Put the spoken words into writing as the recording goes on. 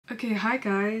Okay, hi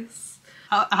guys.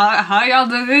 How y'all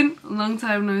doing? Long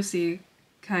time no see,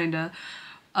 kinda.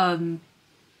 I'm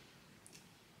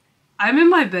in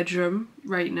my bedroom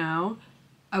right now.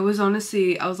 I was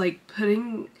like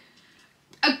putting...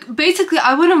 basically,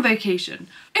 I went on vacation.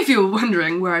 If you were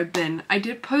wondering where I've been, I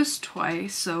did post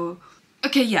twice, so...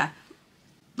 Okay, yeah.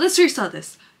 Let's restart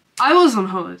this. I was on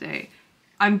holiday.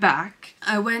 I'm back.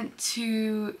 I went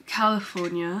to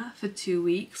California for 2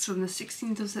 weeks from the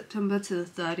 16th of September to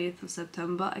the 30th of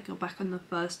September. I got back on the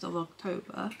 1st of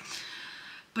October.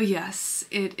 But yes,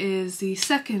 it is the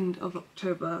 2nd of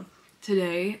October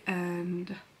today,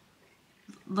 and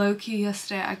low-key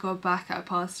yesterday I got back, I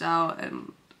passed out,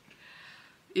 and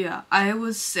yeah, I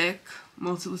was sick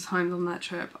multiple times on that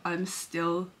trip. I'm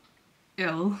still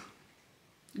ill.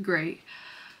 Great.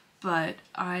 But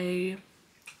I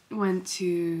went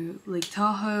to Lake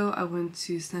Tahoe, I went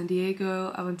to San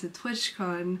Diego, I went to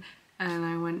TwitchCon, and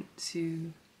I went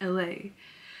to LA.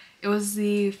 It was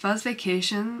the first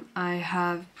vacation I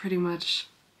have pretty much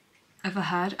ever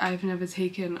had. I've never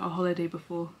taken a holiday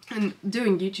before. And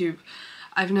doing YouTube,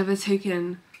 I've never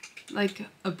taken like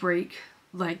a break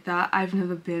like that. I've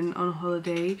never been on a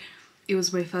holiday. It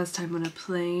was my first time on a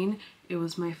plane. It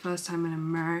was my first time in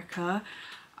America.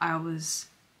 I was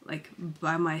like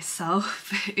by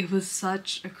myself. It was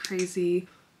such a crazy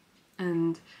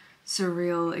and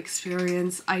surreal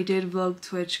experience. I did vlog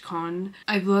TwitchCon.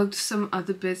 I vlogged some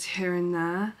other bits here and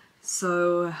there,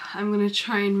 so I'm gonna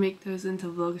try and make those into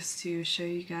vlogs to show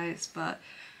you guys. But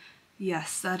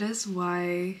yes, that is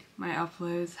why my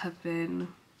uploads have been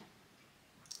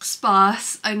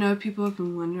sparse. I know people have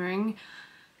been wondering.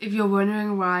 If you're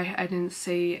wondering why I didn't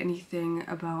say anything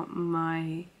about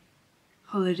my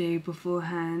holiday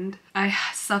beforehand, I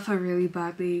suffer really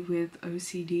badly with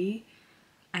OCD,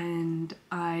 and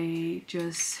I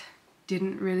just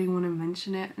didn't really want to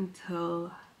mention it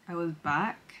until I was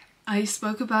back. I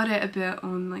spoke about it a bit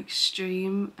on like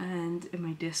stream and in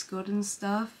my Discord and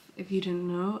stuff. If you didn't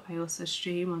know, I also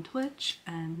stream on Twitch,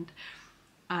 and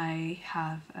I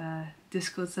have a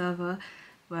Discord server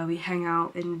where we hang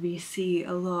out in VC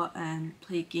a lot and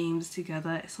play games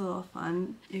together. It's a lot of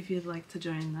fun if you'd like to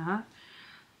join that.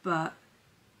 But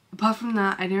apart from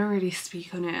that, I didn't really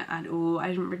speak on it at all. I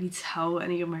didn't really tell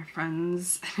any of my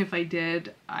friends, and if I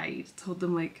did, I told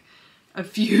them like a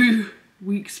few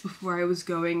weeks before I was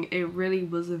going. It really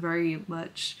was a very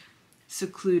much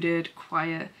secluded,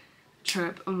 quiet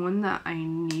trip, and one that I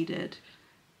needed.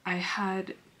 I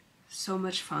had so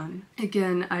much fun.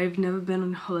 Again, I've never been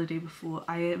on holiday before.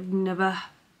 I have never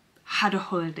had a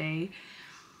holiday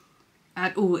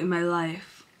at all in my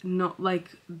life. Not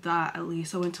like that, at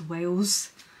least. I went to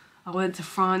Wales. I went to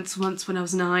France once when I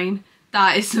was 9.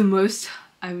 That is the most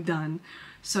I've done.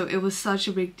 So it was such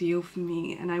a big deal for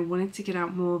me, and I wanted to get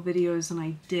out more videos than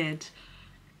I did.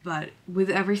 But with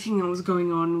everything that was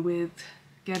going on with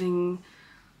getting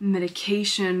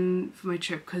medication for my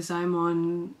trip, because I'm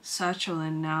on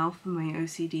sertraline now for my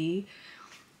OCD,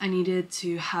 I needed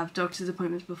to have doctor's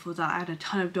appointments before that. I had a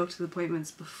ton of doctor's appointments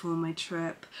before my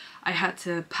trip. I had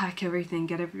to pack everything,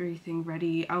 get everything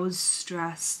ready. I was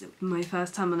stressed. My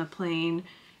first time on a plane,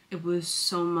 it was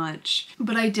so much.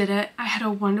 But I did it. I had a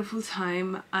wonderful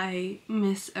time. I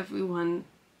miss everyone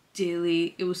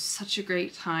dearly. It was such a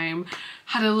great time.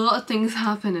 Had a lot of things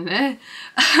happen in it.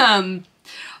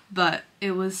 But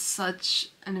it was such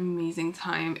an amazing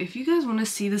time. If you guys want to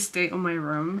see the state of my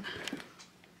room,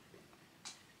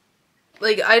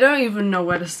 like, I don't even know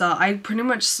where to start. I pretty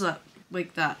much slept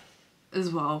like that as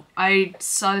well. I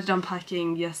started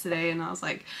unpacking yesterday and I was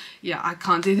like, yeah, I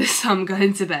can't do this, I'm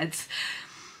going to bed.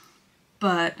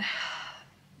 But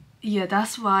yeah,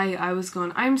 that's why I was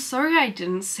gone. I'm sorry I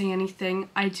didn't say anything.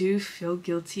 I do feel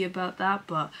guilty about that,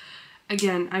 but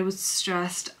again, I was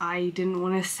stressed. I didn't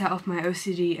want to set off my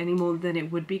OCD any more than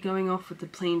it would be going off with the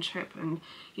plane trip and,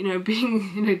 you know,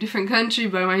 being in a different country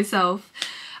by myself.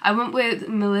 I went with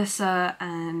Melissa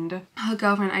and her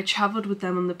girlfriend. I traveled with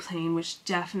them on the plane, which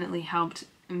definitely helped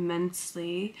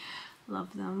immensely.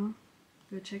 Love them.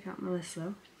 Go check out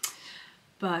Melissa.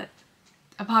 But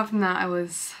apart from that, I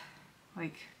was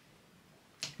like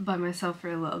by myself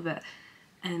for a little bit,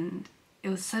 and it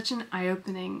was such an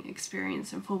eye-opening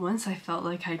experience, and for once I felt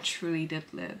like I truly did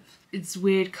live. It's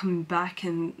weird coming back,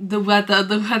 and the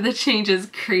weather change is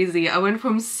crazy. I went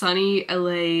from sunny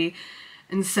LA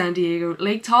in San Diego.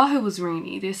 Lake Tahoe was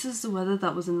rainy. This is the weather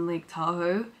that was in Lake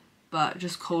Tahoe, but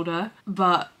just colder.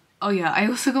 But oh yeah, I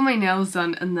also got my nails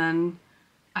done, and then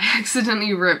I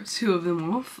accidentally ripped 2 of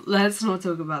them off. Let's not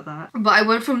talk about that. But I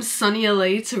went from sunny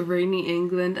LA to rainy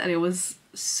England, and it was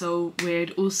so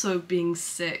weird. Also being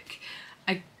sick,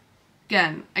 I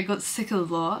again, I got sick a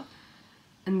lot,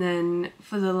 and then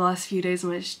for the last few days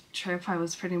of my trip I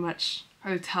was pretty much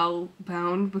hotel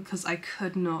bound because I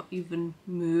could not even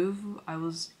move. It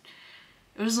was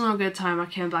not a good time. I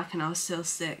came back and I was still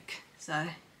sick, so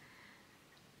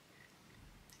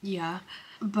yeah,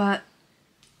 but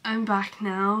I'm back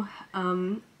now.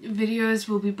 Videos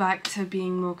will be back to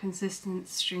being more consistent,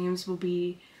 streams will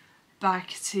be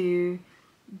back to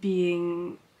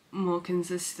being more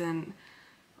consistent,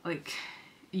 like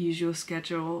usual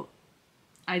schedule.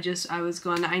 I was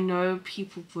gone. I know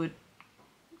people would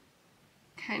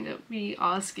kind of be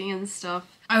asking and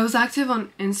stuff. I was active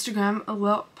on Instagram a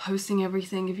lot, posting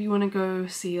everything. If you want to go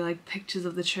see like pictures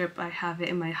of the trip, I have it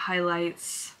in my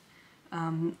highlights.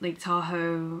 Lake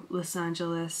Tahoe, Los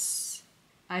Angeles.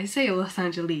 I say Los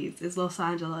Angeles, it's Los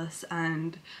Angeles,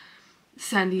 and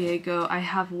San Diego. I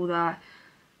have all that,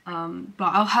 but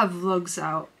I'll have vlogs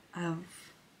out of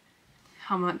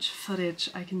how much footage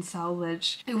I can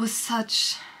salvage. It was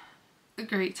such a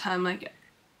great time. Like,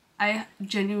 I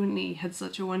genuinely had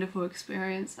such a wonderful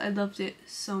experience. I loved it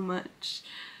so much.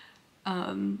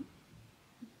 I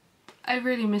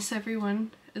really miss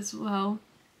everyone as well.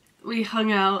 We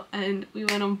hung out and we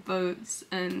went on boats,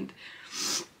 and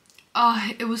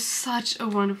it was such a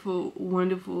wonderful,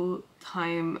 wonderful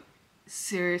time.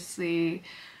 Seriously,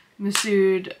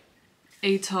 Masood,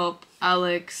 Atop,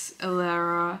 Alex,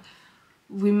 Alara.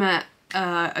 We met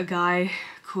a guy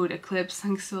called Eclipse.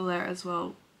 Thanks to Alara as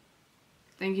well.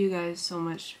 Thank you guys so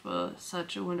much for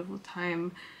such a wonderful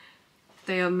time.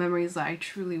 They are memories that I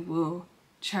truly will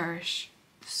cherish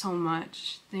so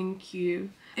much. Thank you.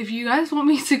 If you guys want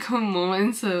me to go more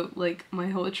into like my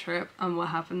whole trip and what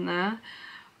happened there,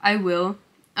 I will.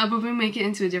 I'll probably make it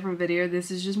into a different video. This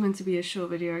is just meant to be a short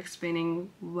video explaining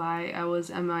why I was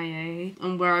MIA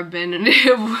and where I've been and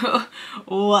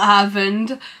what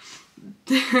happened.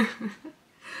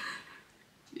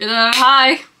 You know,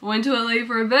 hi! Went to LA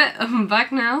for a bit, I'm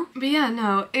back now. But yeah,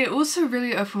 no, it also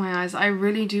really opened my eyes. I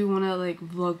really do want to like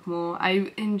vlog more.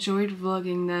 I enjoyed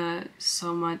vlogging there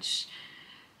so much.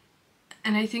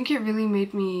 And I think it really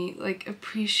made me like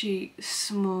appreciate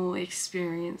small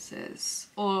experiences,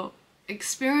 or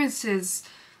experiences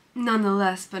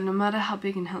nonetheless, but no matter how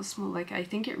big and how small. Like, I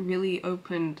think it really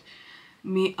opened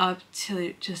me up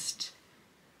to just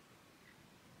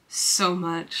so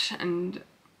much, and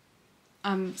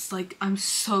I'm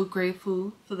so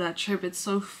grateful for that trip. It's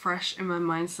so fresh in my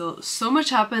mind. So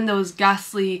much happened. There was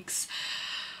gas leaks,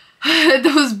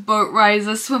 there was boat rides,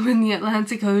 I swam in the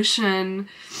Atlantic Ocean,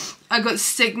 I got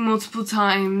sick multiple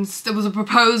times, there was a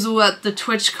proposal at the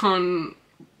TwitchCon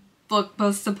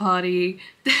blockbuster party.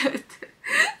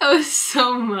 That was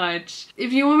so much.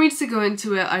 If you want me to go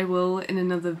into it, I will in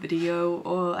another video,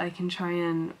 or I can try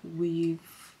and weave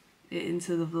it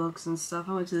into the vlogs and stuff.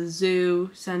 I went to the zoo,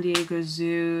 San Diego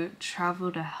Zoo,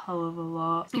 traveled a hell of a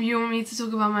lot. If you want me to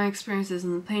talk about my experiences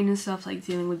on the plane and stuff, like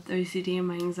dealing with OCD and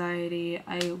my anxiety,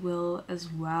 I will as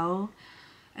well.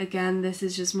 Again, this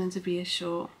is just meant to be a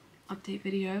short update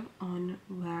video on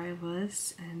where I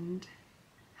was and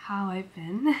how I've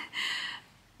been.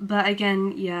 But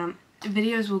again, yeah,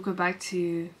 videos will go back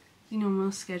to the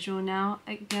normal schedule now.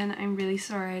 Again, I'm really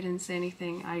sorry I didn't say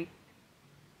anything. I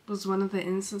was one of the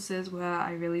instances where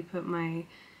I really put my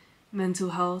mental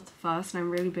health first, and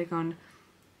I'm really big on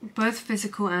both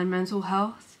physical and mental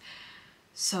health,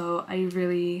 so I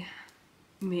really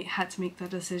had to make that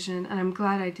decision, and I'm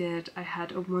glad I did. I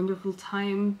had a wonderful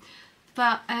time,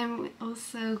 but I'm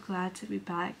also glad to be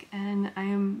back, and I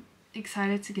am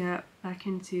excited to get back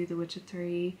into The Witcher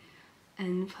 3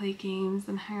 and play games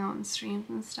and hang out on streams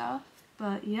and stuff.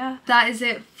 But yeah, that is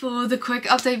it for the quick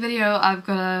update video. I've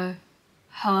got a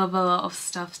hell of a lot of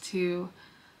stuff to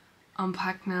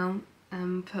unpack now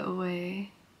and put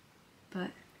away,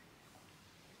 but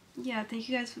yeah, thank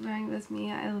you guys for bearing with me.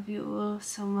 I love you all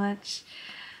so much,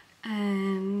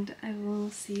 and I will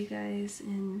see you guys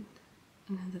in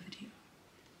another video.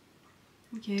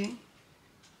 Okay,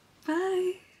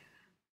 bye.